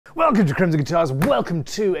Welcome to Crimson Guitars, welcome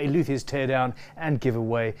to a Luthier's Teardown and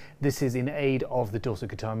giveaway. This is in aid of the Dorset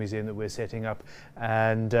Guitar Museum that we're setting up,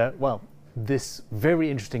 and well, this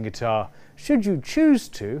very interesting guitar, should you choose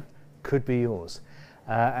to, could be yours.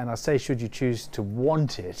 And I say should you choose to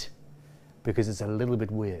want it, because it's a little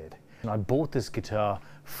bit weird. And I bought this guitar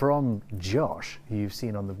from Josh, who you've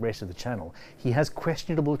seen on the rest of the channel. He has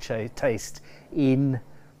questionable taste in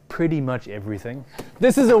pretty much everything.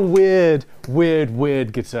 This is a weird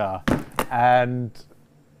guitar, and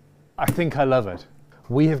I think I love it.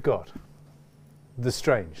 We have got the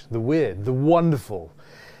strange, the weird, the wonderful,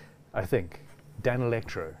 I think,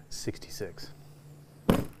 Danelectro 66.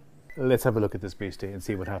 Let's have a look at this beastie and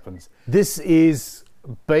see what happens. This is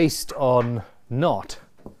based on not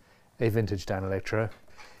a vintage Danelectro.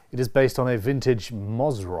 It is based on a vintage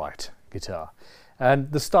Mosrite guitar,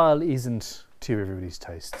 and the style isn't to everybody's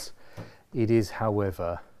tastes. It is,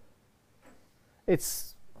 however,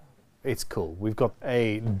 it's cool. We've got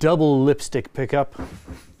a double lipstick pickup,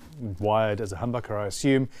 wired as a humbucker, I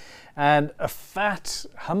assume, and a fat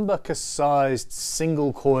humbucker-sized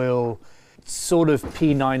single coil, sort of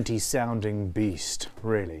P90 sounding beast,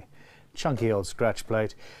 really. Chunky old scratch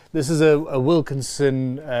plate. This is a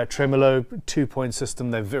Wilkinson tremolo 2-point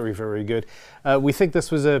system. They're very good. We think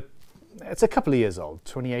this was it's a couple of years old,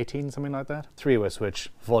 2018, something like that. 3-way switch,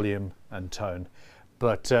 volume and tone,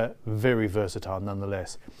 but very versatile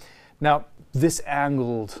nonetheless. Now, this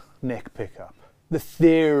angled neck pickup, the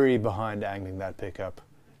theory behind angling that pickup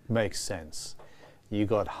makes sense. You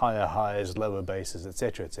got higher highs, lower basses,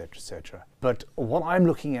 etc, etc, etc. But what I'm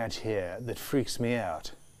looking at here that freaks me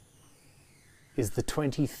out is the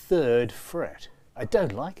 23rd fret. I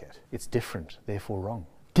don't like it. It's different, therefore wrong.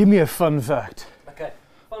 Give me a fun fact. Okay.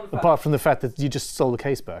 Fun fact. Apart from the fact that you just sold the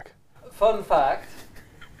case back. Fun fact,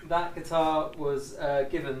 that guitar was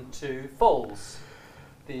given to Foals,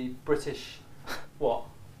 the British, pop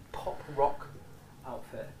rock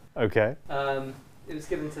outfit. Okay. It was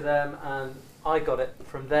given to them, and I got it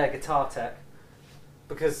from their guitar tech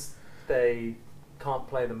because they can't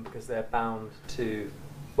play them because they're bound to,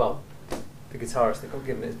 well, the guitarist that got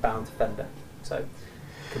given it is bound to Fender, so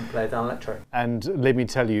couldn't play down Danelectro. And let me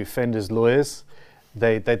tell you, Fender's lawyers,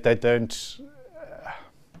 they don't,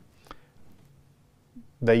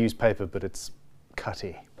 they use paper, but it's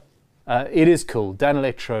cutty. It is cool.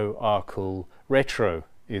 Danelectro are cool. Retro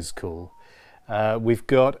is cool. We've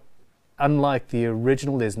got, unlike the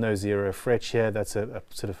original, there's no zero fret here. That's a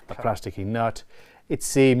sort of a plasticky nut. It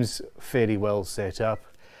seems fairly well set up.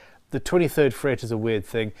 The 23rd fret is a weird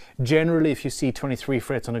thing. Generally, if you see 23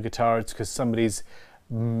 frets on a guitar, it's because somebody's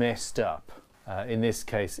messed up. In this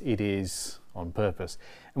case, it is on purpose.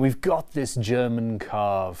 And we've got this German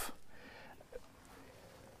carve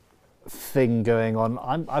thing going on.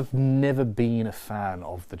 I've never been a fan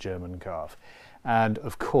of the German carve. And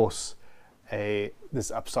of course,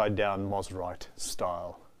 this upside down Mosrite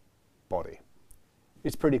style body.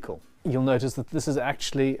 It's pretty cool. You'll notice that this is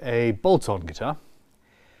actually a bolt-on guitar,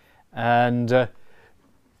 and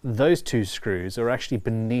those two screws are actually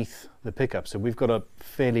beneath the pickup, so we've got a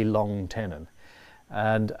fairly long tenon,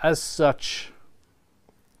 and as such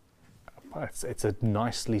it's a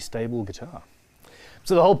nicely stable guitar.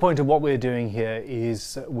 So the whole point of what we're doing here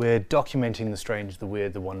is we're documenting the strange, the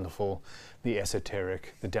weird, the wonderful, the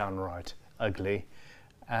esoteric, the downright ugly,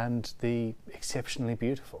 and the exceptionally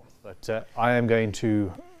beautiful. But I am going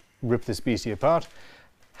to rip this beastie apart,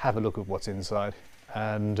 have a look at what's inside,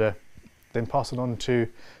 and then pass it on to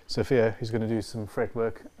Sophia, who's going to do some fret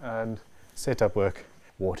work and setup work.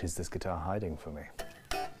 What is this guitar hiding for me?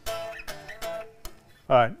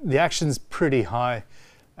 Alright, the action's pretty high,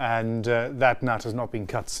 and that nut has not been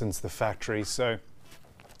cut since the factory, so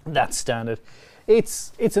that's standard.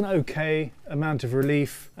 It's an okay amount of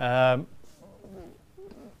relief. Yeah,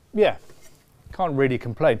 can't really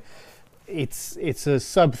complain. It's a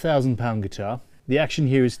sub £1,000 guitar. The action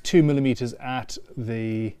here is 2mm at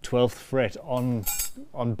the 12th fret on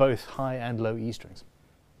both high and low E strings.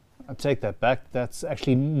 I take that back. That's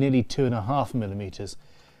actually nearly 2.5mm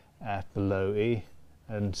at the low E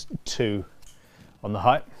and 2 on the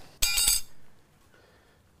high.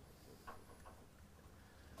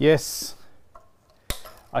 Yes,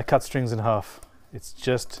 I cut strings in half. It's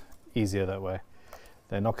just easier that way.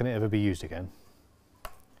 They're not going to ever be used again.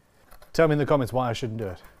 Tell me in the comments why I shouldn't do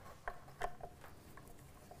it.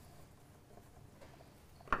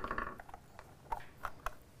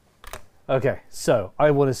 Okay, so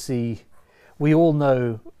I want to see, we all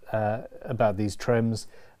know about these trims.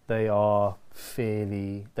 They're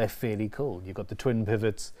fairly cool. You've got the twin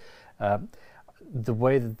pivots. The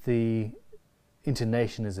way that the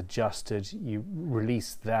intonation is adjusted, you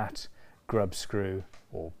release that grub screw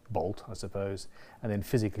or bolt, I suppose, and then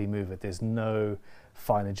physically move it. There's no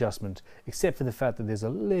fine adjustment except for the fact that there's a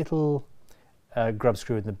little grub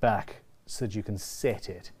screw in the back so that you can set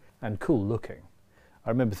it. And cool looking. I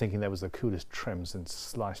remember thinking that was the coolest trim since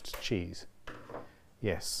sliced cheese.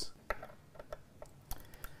 Yes.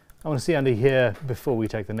 I want to see under here before we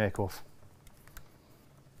take the neck off.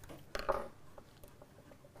 Are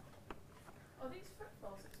these fret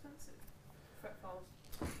files expensive? Fret files.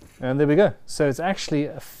 And there we go. So it's actually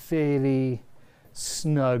a fairly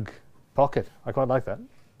snug pocket. I quite like that.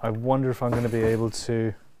 I wonder if I'm going to be able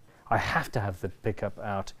to... I have to have the pickup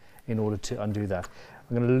out in order to undo that.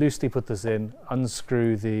 I'm going to loosely put this in,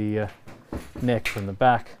 unscrew the neck from the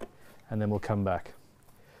back, and then we'll come back.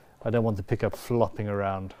 I don't want the pickup flopping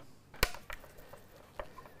around.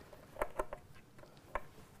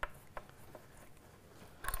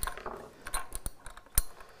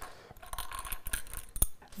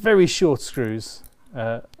 Very short screws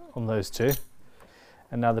on those two.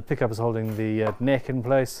 And now the pickup is holding the neck in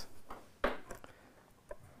place.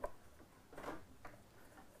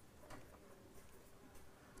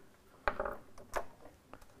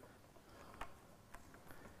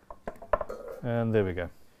 And there we go.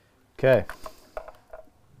 Okay.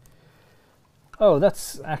 Oh,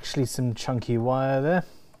 that's actually some chunky wire there.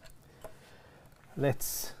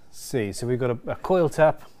 Let's see. So we've got a coil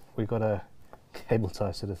tap, we've got a cable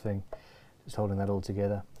tie sort of thing, just holding that all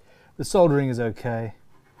together. The soldering is okay.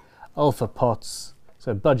 Alpha pots,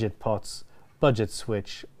 so budget pots, budget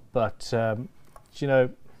switch, but you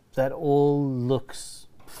know, that all looks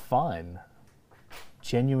fine.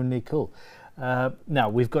 Genuinely cool. Now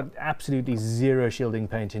we've got absolutely zero shielding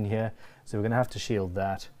paint in here, so we're going to have to shield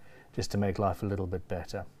that just to make life a little bit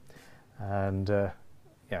better. And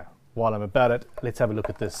yeah, while I'm about it, let's have a look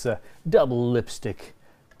at this double lipstick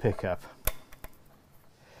pickup.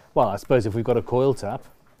 Well, I suppose if we've got a coil tap,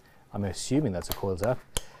 I'm assuming that's a coil tap,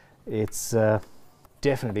 it's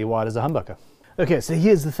definitely wide as a humbucker. Okay, so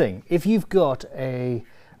here's the thing. If you've got a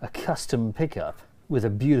custom pickup with a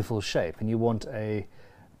beautiful shape and you want a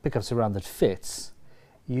pickup surround that fits,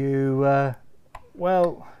 you,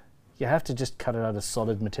 well, you have to just cut it out of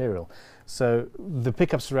solid material. So the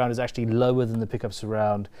pickup surround is actually lower than the pickup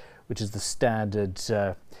surround, which is the standard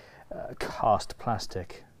cast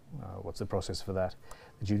plastic. What's the process for that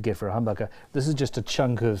you'd get for a humbucker? This is just a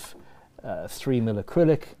chunk of 3mm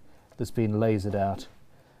acrylic that's been lasered out,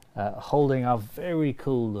 holding our very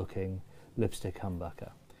cool looking lipstick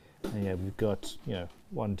humbucker. And yeah, we've got, you know,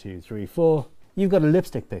 1, 2, 3, 4. You've got a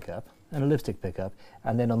lipstick pickup and a lipstick pickup,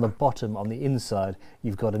 and then on the bottom, on the inside,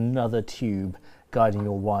 you've got another tube guiding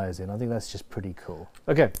your wires in. I think that's just pretty cool.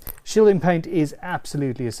 Okay, shielding paint is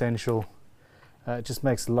absolutely essential. It just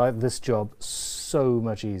makes this job so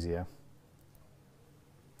much easier.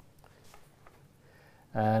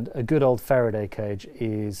 And a good old Faraday cage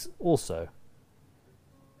is also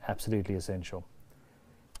absolutely essential.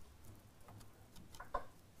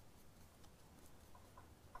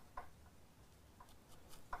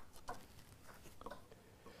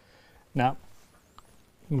 Now,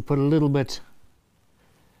 you put a little bit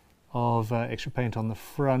of extra paint on the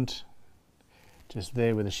front, just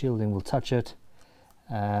there where the shielding will touch it,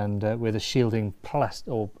 and where the shielding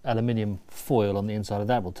plastic or aluminium foil on the inside of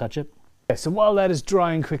that will touch it. Okay, so while that is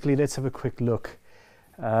drying quickly, let's have a quick look.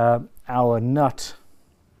 Our nut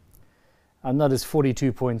is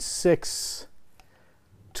 42.6,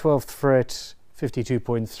 12th fret,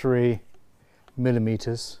 52.3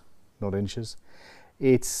 millimeters, not inches.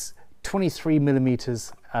 It's 23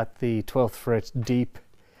 millimeters at the 12th fret deep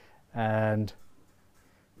and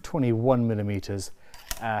 21 millimeters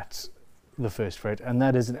at the 1st fret, and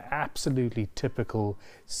that is an absolutely typical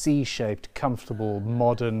C-shaped, comfortable,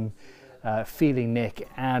 modern feeling neck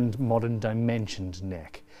and modern dimensioned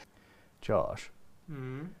neck. Josh,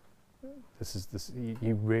 you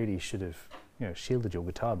really should have, you know, shielded your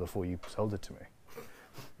guitar before you sold it to me.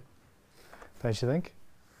 Don't you think?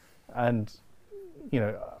 And you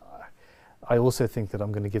know, I also think that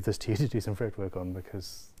I'm going to give this to you to do some fretwork on,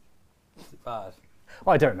 because... Is it bad?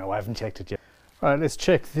 I don't know, I haven't checked it yet. Right, let's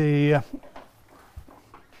check the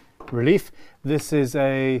relief. This is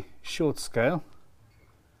a short scale.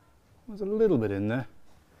 There's a little bit in there.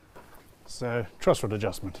 So, truss rod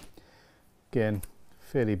adjustment. Again,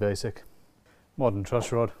 fairly basic. Modern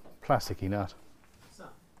truss rod, plasticky nut. So.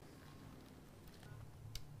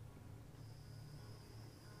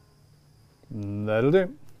 That'll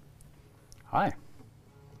do. Hi.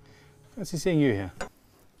 Fancy seeing you here.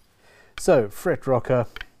 So, fret rocker.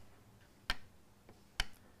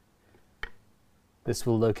 This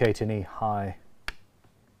will locate any high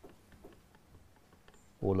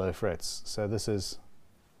or low frets. So that's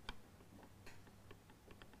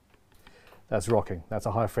rocking. That's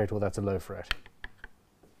a high fret or that's a low fret.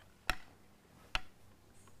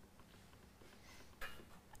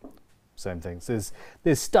 Same thing. So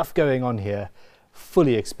there's stuff going on here,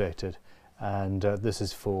 fully expected, and this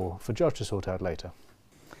is for Josh to sort out later.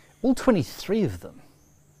 All 23 of them.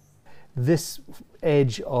 This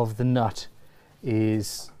edge of the nut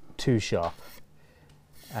is too sharp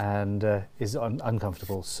and is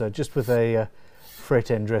uncomfortable. So just with a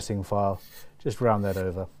fret end dressing file, just round that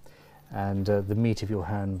over, and the meat of your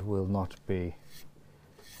hand will not be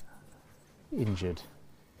injured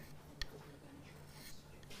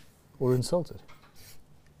or insulted.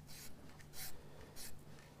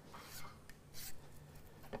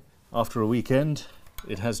 After a weekend,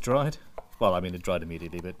 it has dried. Well, I mean, it dried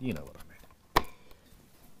immediately, but you know what I mean.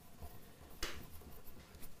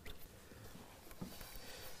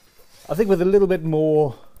 I think with a little bit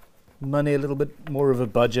more money, a little bit more of a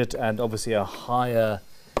budget, and obviously a higher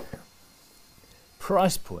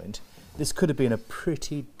price point, this could have been a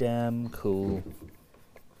pretty damn cool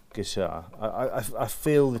guitar. I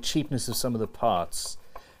feel the cheapness of some of the parts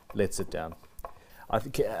lets it down. I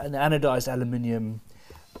think an anodized aluminium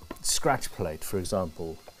scratch plate, for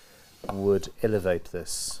example, would elevate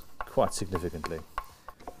this quite significantly.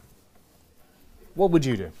 What would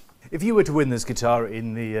you do? If you were to win this guitar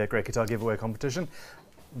in the Great Guitar Giveaway competition,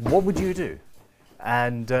 what would you do?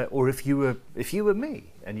 And or if you were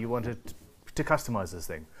me and you wanted to customize this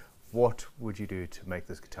thing, what would you do to make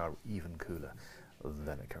this guitar even cooler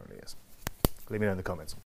than it currently is? Let me know in the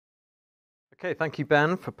comments. Okay, thank you,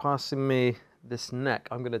 Ben, for passing me this neck.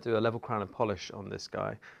 I'm going to do a level crown and polish on this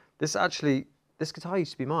guy. This guitar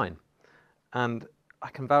used to be mine, and I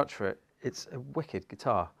can vouch for it. It's a wicked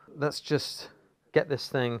guitar. Let's just get this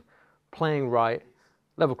thing playing right,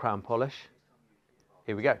 level crown polish.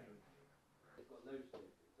 Here we go.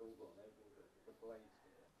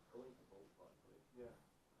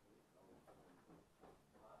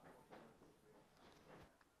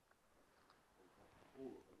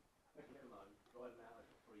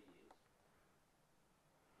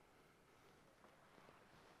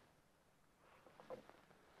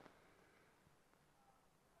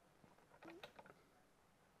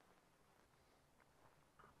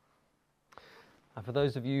 And for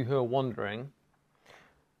those of you who are wondering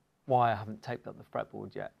why I haven't taped up the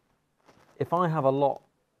fretboard yet, if I have a lot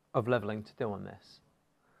of leveling to do on this,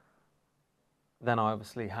 then I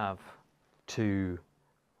obviously have to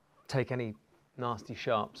take any nasty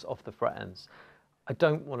sharps off the fret ends. I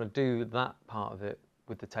don't want to do that part of it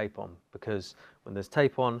with the tape on, because when there's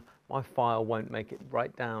tape on, my file won't make it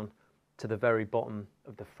right down to the very bottom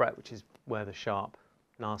of the fret, which is where the sharp,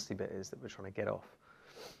 nasty bit is that we're trying to get off.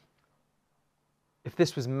 If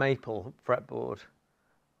this was maple fretboard,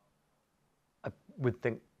 I would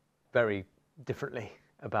think very differently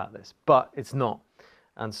about this, but it's not.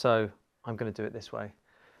 And so I'm going to do it this way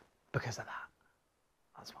because of that.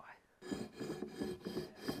 That's why.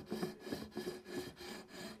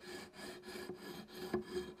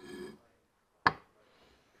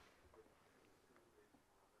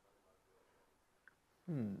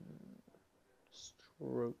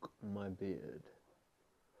 Stroke my beard.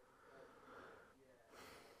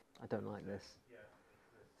 I don't like this.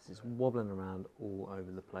 This is wobbling around all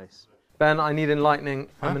over the place. Ben, I need enlightening.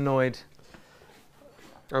 Huh? I'm annoyed.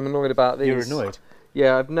 I'm annoyed about these. You're annoyed?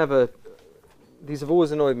 Yeah, these have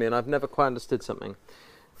always annoyed me, and I've never quite understood something.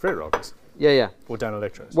 Fret rockers? Yeah. Or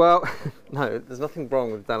Danelectros? Well, no, there's nothing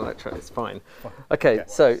wrong with Danelectro, it's fine. Okay,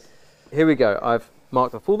 so here we go. I've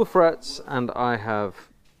marked off all the frets, and I have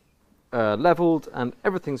leveled, and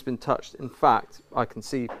everything's been touched. In fact, I can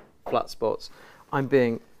see flat spots. I'm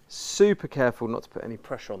being super careful not to put any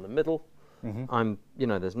pressure on the middle.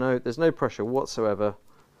 There's no pressure whatsoever.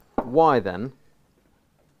 Why then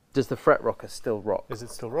does the fret rocker still rock? Is it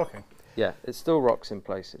still rocking? Yeah, it still rocks in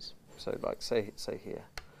places. So like say here,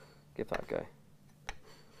 give that a go.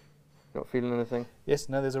 Not feeling anything? Yes,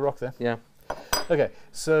 no, there's a rock there. Yeah. Okay,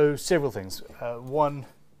 so several things. One,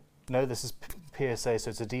 no, this is PSA, so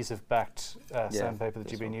it's adhesive backed sandpaper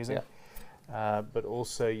that you've been using. Yeah. But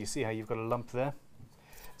also, you see how you've got a lump there?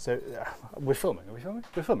 So we're filming. Are we filming?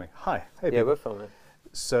 We're filming. Hi. Hey, yeah, people. we're filming.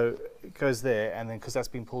 So it goes there, and then because that's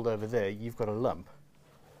been pulled over there, you've got a lump.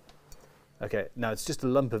 Okay, now it's just a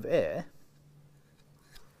lump of air,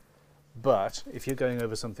 but if you're going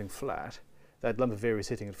over something flat, that lump of air is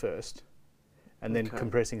hitting it first, and then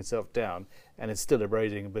compressing itself down, and it's still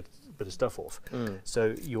abrading a bit of stuff off.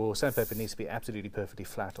 So your sandpaper needs to be absolutely perfectly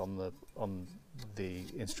flat on the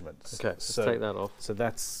instruments. Okay, let's take that off. So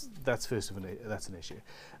that's first of all, that's an issue.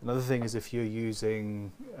 Another thing is if you're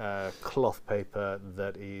using cloth paper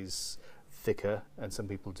that is thicker, and some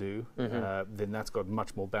people do, then that's got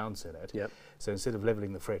much more bounce in it. Yep. So instead of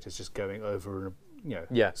leveling the fret, it's just going over,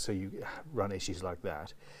 so you run issues like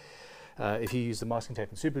that. If you use the masking tape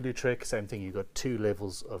and super glue trick, same thing, you've got 2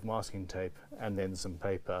 levels of masking tape and then some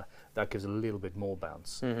paper. That gives a little bit more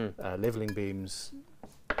bounce. Leveling beams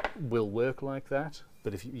will work like that,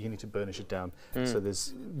 but if you need to burnish it down, so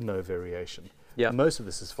there's no variation. Most of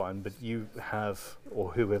this is fine, but you have,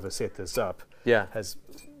 or whoever set this up, has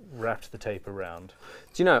wrapped the tape around.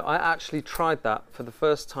 Do you know, I actually tried that for the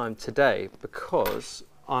first time today because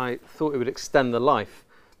I thought it would extend the life,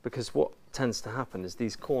 because what tends to happen is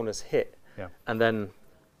these corners hit and then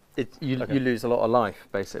you lose a lot of life,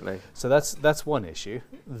 basically. So that's one issue.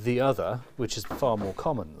 The other, which is far more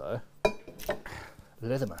common though,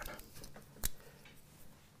 Leatherman.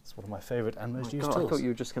 It's one of my favourite and most used tools. I thought you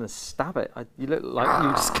were just going to stab it. You look like you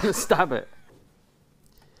were just going to stab it.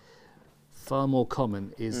 Far more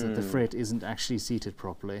common is that the fret isn't actually seated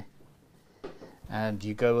properly, and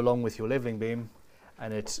you go along with your leveling beam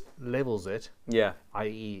and it levels it,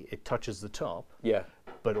 i.e. it touches the top,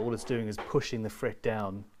 but all it's doing is pushing the fret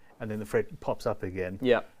down, and then the fret pops up again,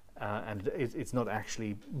 and it's not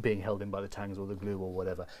actually being held in by the tangs or the glue or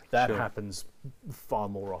whatever. That happens far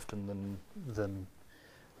more often than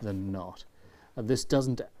not. This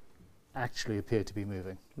doesn't actually appear to be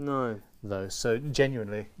moving. No. Though, so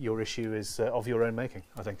genuinely, your issue is of your own making,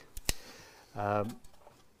 I think. I'm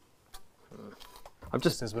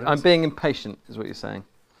being impatient, is what you're saying.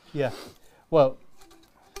 Yeah. Well,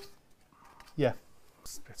 yeah.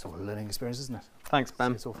 It's all a learning experience, isn't it? Thanks,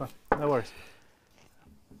 Ben. It's all fun. No worries.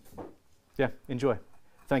 Yeah, enjoy.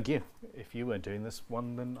 Thank you. If you weren't doing this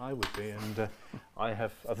one, then I would be, and I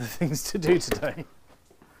have other things to do today.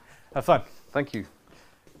 Have fun. Thank you.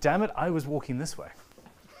 Damn it, I was walking this way.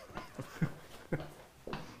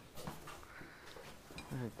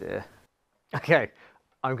 Oh dear. Okay,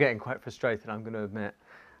 I'm getting quite frustrated, I'm going to admit.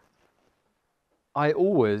 I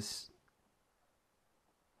always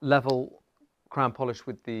level crown polish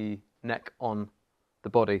with the neck on the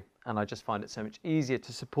body, and I just find it so much easier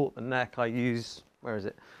to support the neck. I use, where is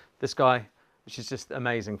it? This guy, which is just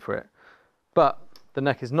amazing for it. But the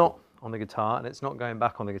neck is not on the guitar, and it's not going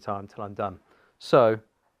back on the guitar until I'm done. So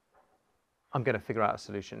I'm going to figure out a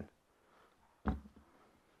solution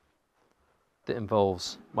that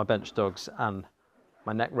involves my bench dogs and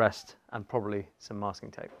my neck rest and probably some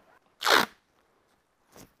masking tape.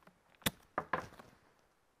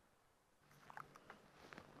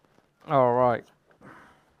 All right.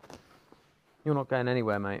 You're not going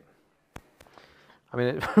anywhere, mate. I mean,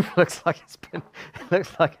 it looks like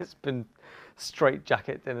it's been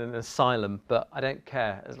straitjacketed in an asylum, but I don't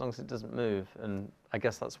care as long as it doesn't move. And I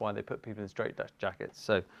guess that's why they put people in straitjackets.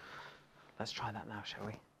 So let's try that now, shall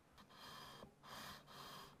we?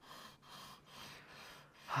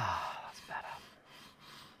 That's better.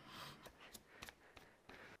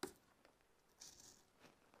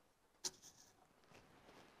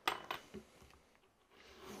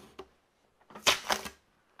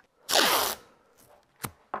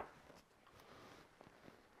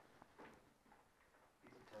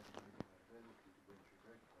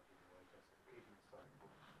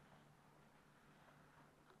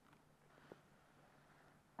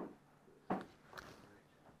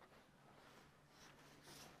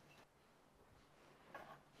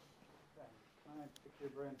 Pick your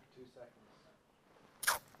brain for 2 seconds.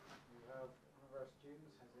 You have one of our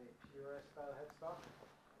students has a pear style headstock.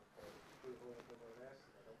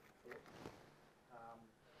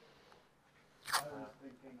 I was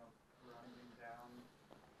thinking of grinding down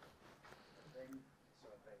the thing, so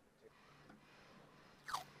I think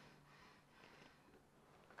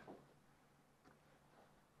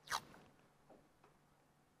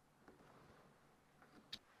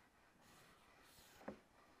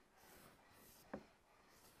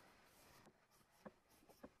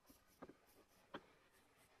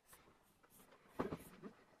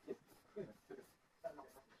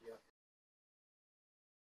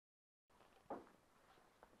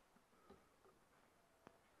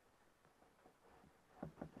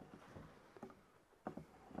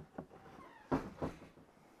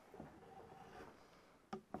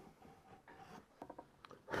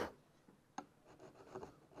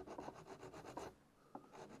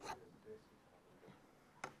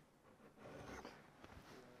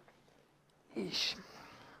Eesh.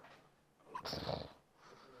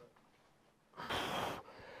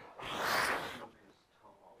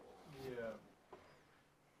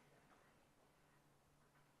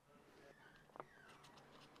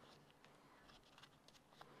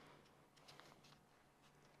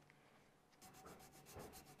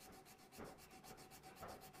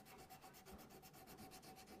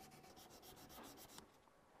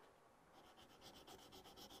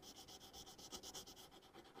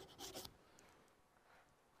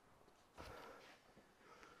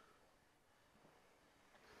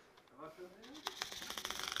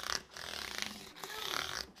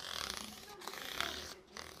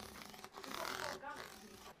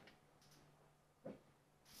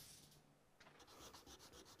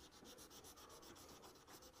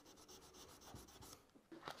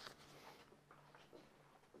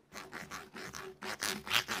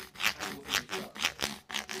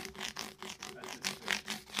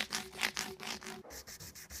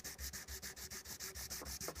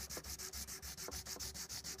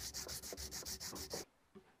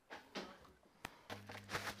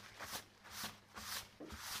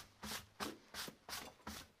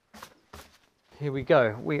 Here we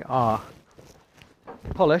go, we are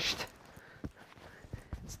polished.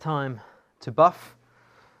 It's time to buff.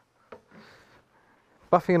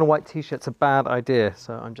 Buffing in a white t-shirt's a bad idea,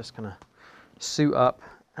 so I'm just gonna suit up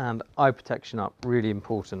and eye protection up, really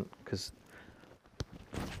important, because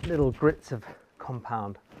little grits of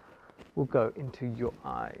compound will go into your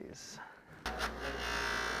eyes.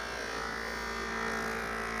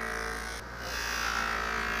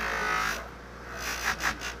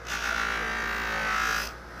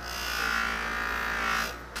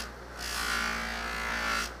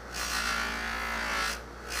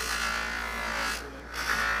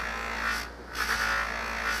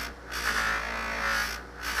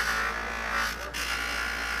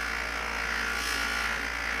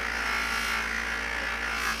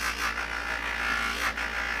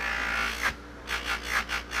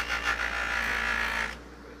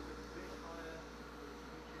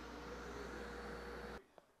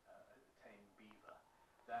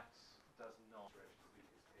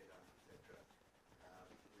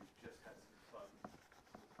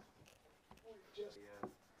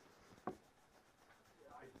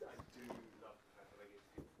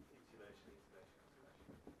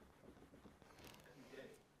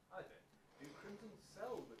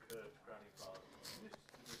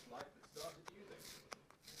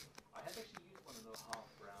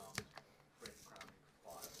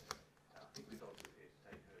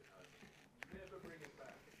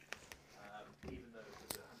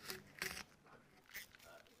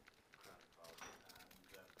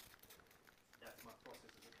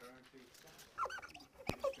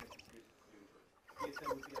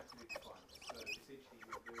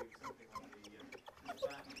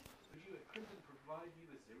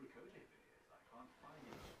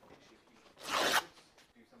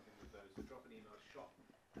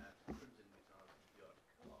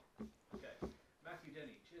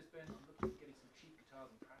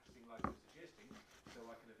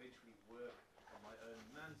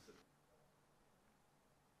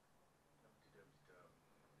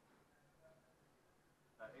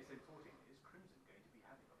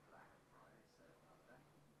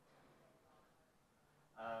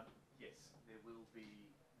 Yes, there will be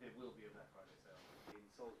a Black Friday sale in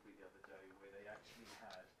Salisbury the other day where they actually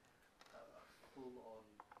had a full-on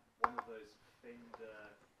one of those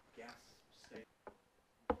Fender gas stations.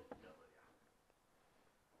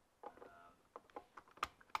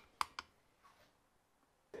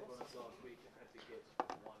 Last week I had to get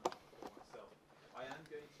one for myself. I am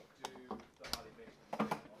going to do the Harley Davidson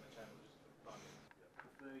on the channel just for fun. I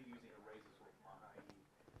prefer using a razor sort of Marmite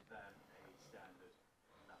than a standard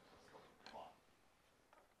nut stop file.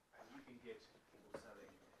 And you can get people selling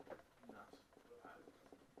nut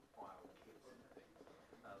file kits and things.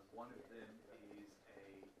 One of them is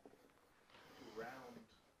a round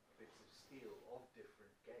bits of steel of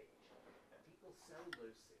different gauge. And people sell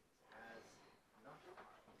those things as nut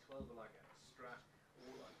file. 12 are like a Strat,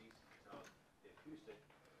 all are decent guitars, the acoustic,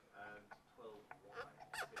 and 12 wide.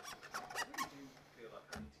 I really do feel like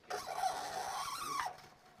I need to get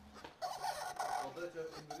Alberto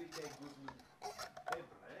Enrique Guzman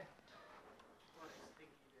Febre. What a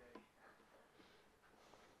stinky day.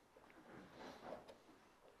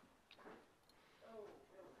 Oh,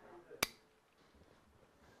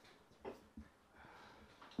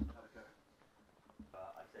 how'd it go?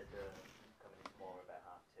 I said coming in tomorrow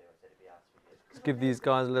about 2:30. I said it'd be out for you. Let's give these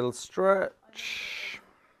guys a little stretch.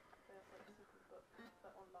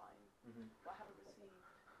 But online, but I haven't received.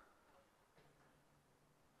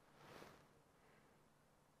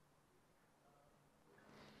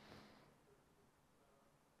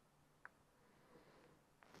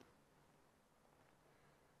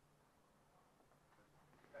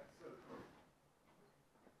 That's so cool.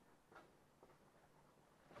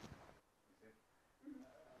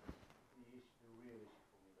 The real issue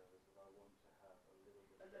for me though is that I want to have a little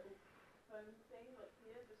bit. A little phone thing like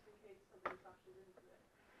here, just in case somebody crashes into it.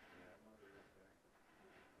 Yeah, not really okay.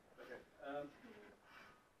 Okay.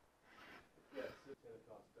 Yeah, so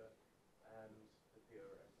Telecaster and the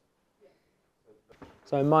PRS. Yeah.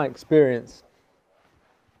 So in my experience,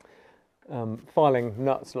 filing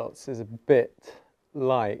nut slots is a bit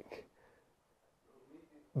like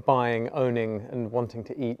buying, owning and wanting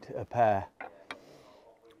to eat a pear.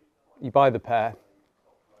 You buy the pear,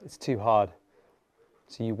 it's too hard.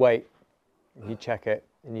 So you wait, and you check it,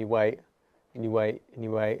 and you wait, and you wait, and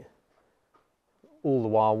you wait, all the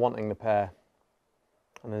while wanting the pear.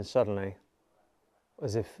 And then suddenly,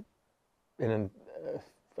 as if in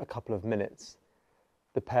a couple of minutes,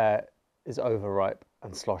 the pear is overripe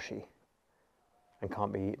and sloshy and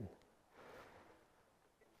can't be eaten.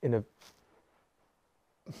 In a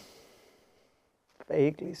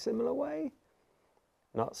vaguely similar way,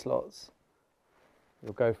 nut slots,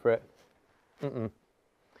 you'll go for it.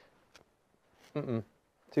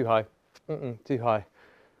 Too high. Too high.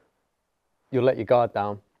 You'll let your guard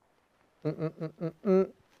down.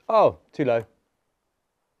 Oh, too low.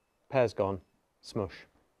 Pear's gone. Smush.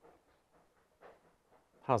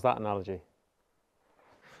 How's that analogy?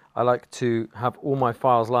 I like to have all my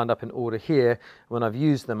files lined up in order here. When I've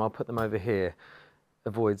used them, I'll put them over here.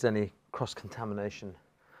 Avoids any cross-contamination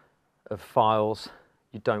of files.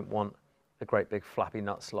 You don't want a great big flappy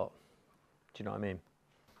nut slot. Do you know what I mean?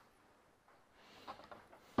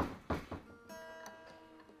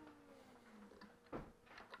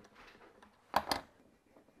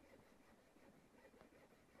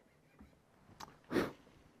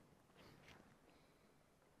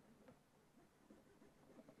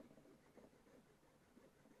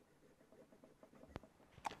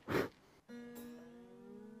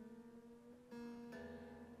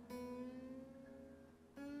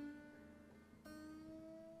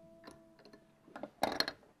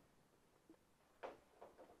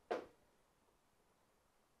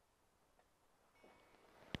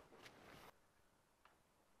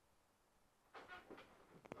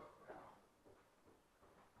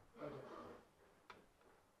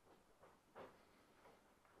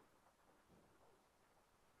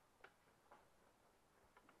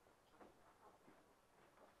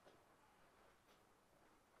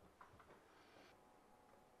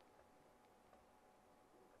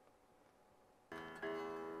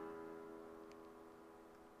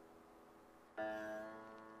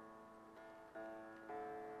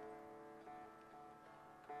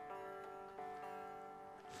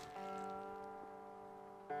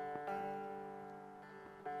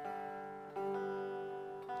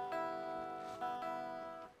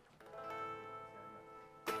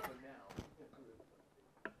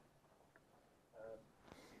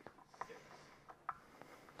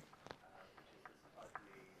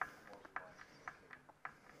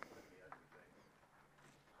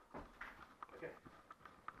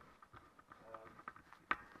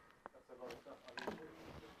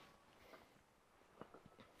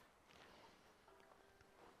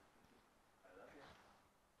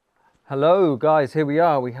 Hello guys, here we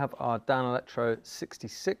are. We have our Danelectro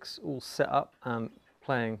 66 all set up and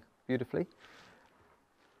playing beautifully.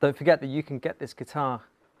 Don't forget that you can get this guitar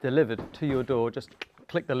delivered to your door. Just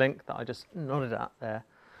click the link that I just nodded at there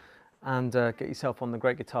and get yourself on the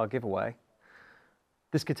Great Guitar Giveaway.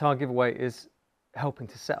 This guitar giveaway is helping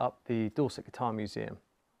to set up the Dorset Guitar Museum.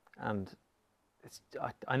 And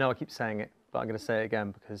I know I keep saying it, but I'm going to say it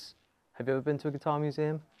again because have you ever been to a guitar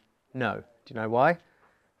museum? No. Do you know why?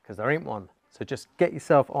 Because there ain't one. So just get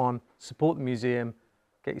yourself on, support the museum,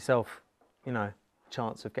 get yourself, you know, a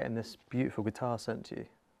chance of getting this beautiful guitar sent to you.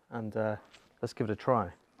 And let's give it a try.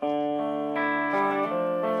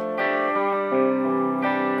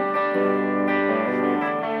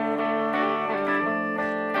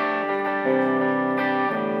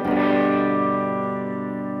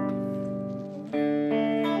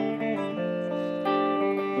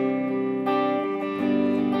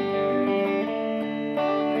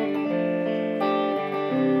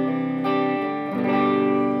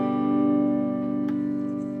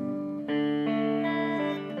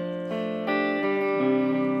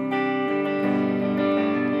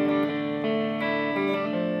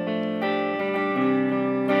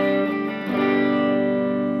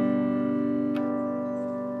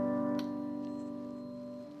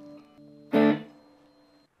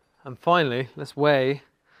 And finally, let's weigh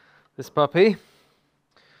this puppy.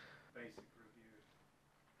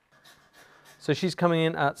 So she's coming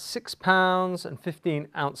in at 6 pounds and 15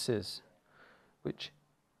 ounces, which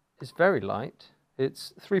is very light.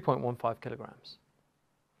 It's 3.15 kilograms.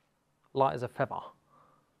 Light as a feather.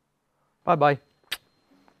 Bye-bye.